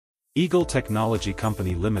Eagle Technology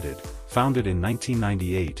Company Limited, founded in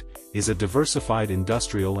 1998, is a diversified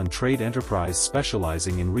industrial and trade enterprise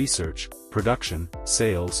specializing in research, production,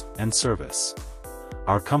 sales, and service.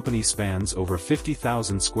 Our company spans over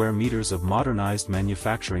 50,000 square meters of modernized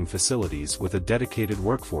manufacturing facilities with a dedicated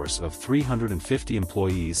workforce of 350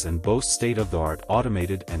 employees and boasts state-of-the-art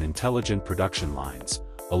automated and intelligent production lines,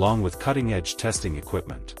 along with cutting-edge testing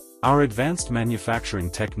equipment. Our advanced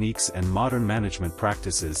manufacturing techniques and modern management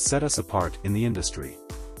practices set us apart in the industry.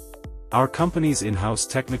 Our company's in-house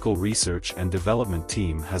technical research and development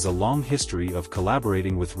team has a long history of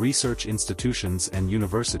collaborating with research institutions and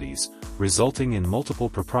universities, resulting in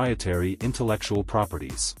multiple proprietary intellectual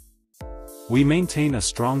properties. We maintain a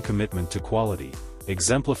strong commitment to quality,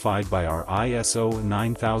 exemplified by our ISO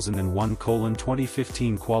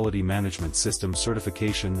 9001:2015 Quality Management System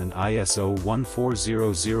certification and ISO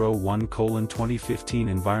 14001:2015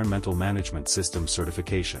 Environmental Management System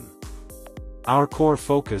certification. Our core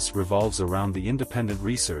focus revolves around the independent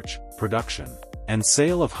research, production, and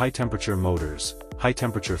sale of high-temperature motors,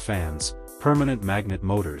 high-temperature fans, permanent magnet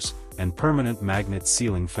motors, and permanent magnet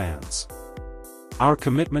sealing fans. Our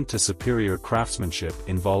commitment to superior craftsmanship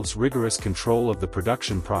involves rigorous control of the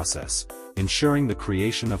production process, ensuring the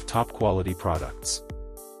creation of top-quality products.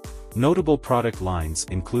 Notable product lines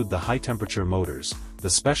include the high-temperature motors,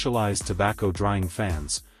 the specialized tobacco drying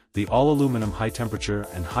fans, the all-aluminum high-temperature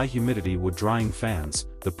and high-humidity wood drying fans,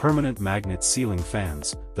 the permanent magnet sealing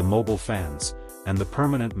fans, the mobile fans, and the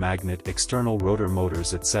permanent magnet external rotor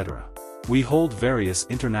motors, etc. We hold various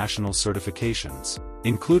international certifications,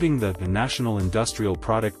 including the National Industrial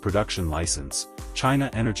Product Production License, China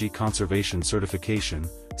Energy Conservation Certification,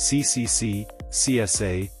 CCC,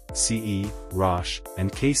 CSA, CE, ROSH,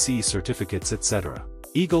 and KC certificates, etc.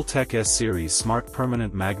 EagleTech S-Series Smart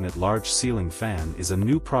Permanent Magnet Large Sealing Fan is a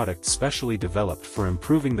new product specially developed for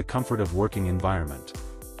improving the comfort of working environment.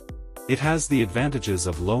 It has the advantages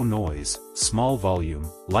of low noise, small volume,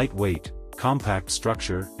 lightweight, compact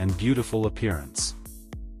structure, and beautiful appearance.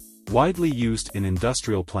 Widely used in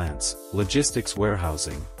industrial plants, logistics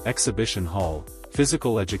warehousing, exhibition hall,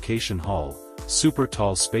 physical education hall, super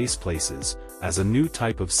tall space places, as a new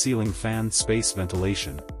type of sealing fan, space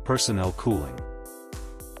ventilation, personnel cooling.